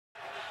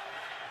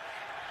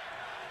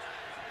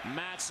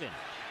Matson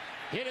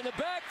hit in the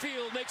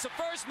backfield, makes a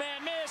first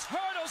man miss,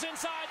 hurdles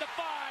inside the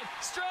 5,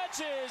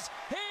 stretches,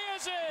 he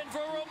is in for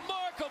a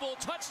remarkable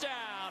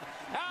touchdown.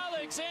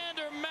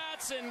 Alexander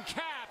Matson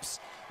caps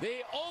the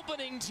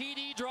opening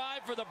TD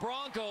drive for the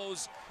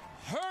Broncos,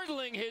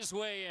 hurdling his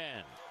way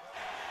in.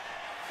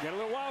 Got a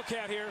little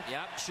wildcat here.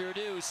 Yep, sure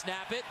do.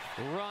 Snap it,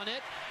 run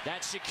it.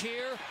 That's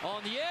Shakir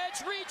on the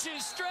edge,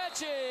 reaches,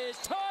 stretches,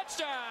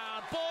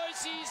 touchdown,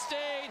 Boise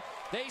State.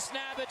 They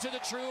snap it to the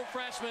true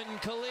freshman,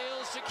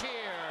 Khalil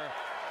Shakir.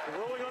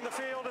 Rolling on the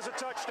field is a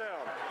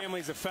touchdown.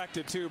 Family's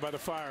affected, too, by the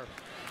fire.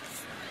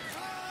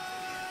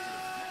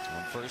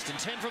 On 1st and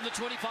 10 from the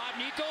 25,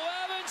 Nico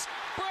Evans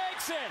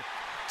breaks it.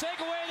 Take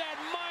away that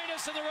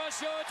minus in the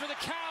rush yards for the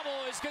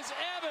Cowboys because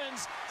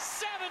Evans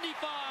 75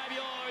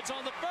 yards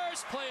on the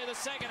first play of the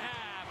second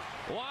half.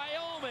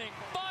 Wyoming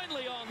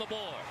finally on the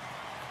board.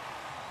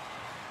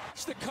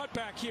 It's the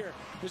cutback here.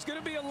 There's going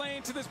to be a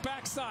lane to this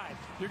backside.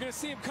 You're going to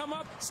see him come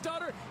up,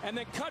 stutter, and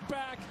then cut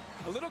back.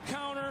 A little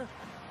counter.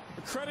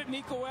 Credit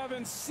Nico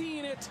Evans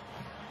seeing it.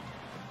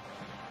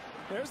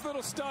 There's a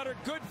little stutter,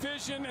 good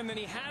vision, and then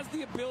he has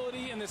the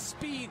ability and the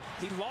speed.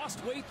 He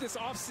lost weight this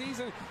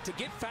offseason to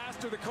get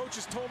faster. The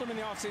coaches told him in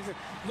the offseason,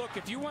 look,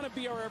 if you want to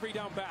be our every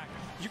down back,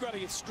 you got to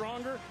get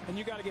stronger and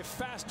you got to get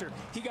faster.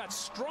 He got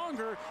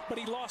stronger, but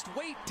he lost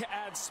weight to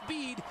add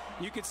speed.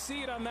 You could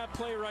see it on that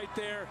play right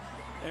there.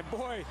 And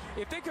boy,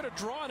 if they could have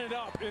drawn it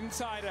up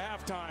inside at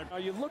halftime. Now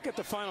you look at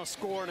the final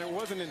score, and it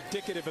wasn't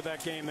indicative of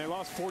that game. They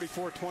lost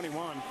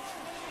 44-21.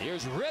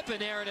 Here's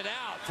Rypien airing it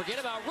out. Forget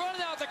about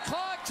running out the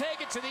clock.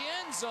 Take it to the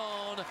end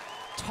zone.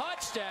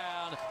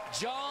 Touchdown,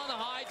 John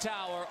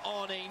Hightower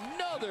on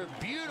another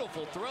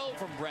beautiful throw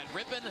from Brett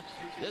Rypien.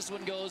 This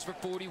one goes for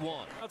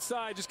 41.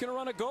 Outside, just going to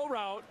run a go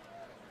route.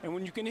 And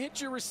when you can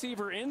hit your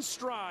receiver in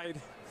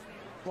stride,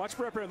 watch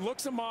Brett Rypien,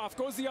 looks him off,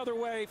 goes the other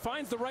way,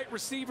 finds the right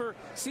receiver,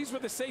 sees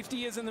where the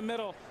safety is in the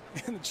middle,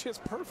 and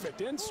just perfect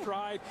in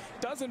stride,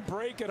 doesn't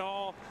break at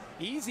all,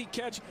 easy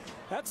catch.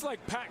 That's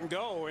like pat and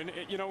go, and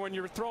you know, when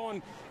you're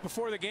throwing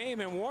before the game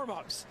in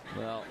warm-ups.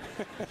 Well,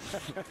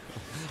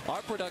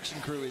 our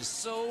production crew is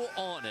so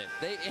on it.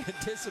 They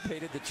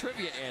anticipated the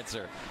trivia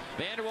answer.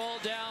 Vanderwall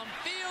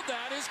downfield,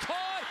 that is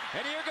caught,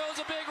 and here goes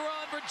a big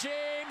run for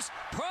James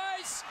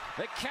Price.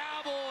 The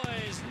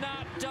Cowboys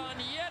not done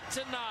yet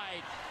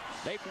tonight.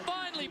 They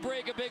finally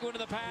break a big one in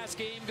the pass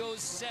game, goes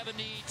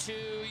 72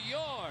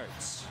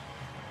 yards.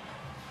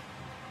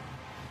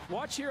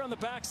 Watch here on the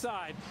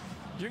backside.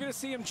 You're going to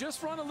see him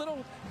just run a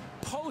little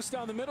post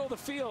down the middle of the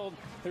field.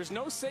 There's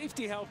no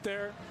safety help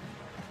there.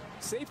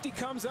 Safety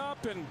comes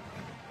up, and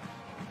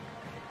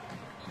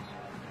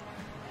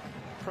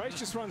Price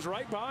just runs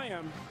right by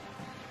him.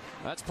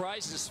 That's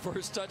Price's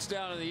first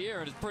touchdown of the year,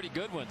 and it's a pretty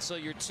good one. So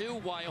your 2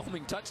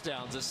 Wyoming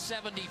touchdowns, a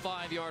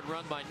 75-yard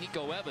run by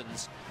Nico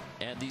Evans,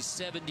 and the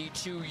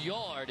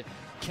 72-yard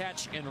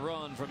catch and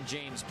run from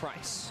James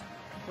Price.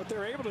 What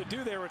they're able to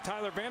do there with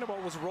Tyler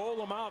Vanderbilt was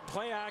roll him out,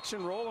 play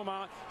action, roll him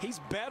out. He's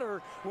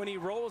better when he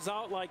rolls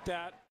out like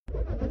that.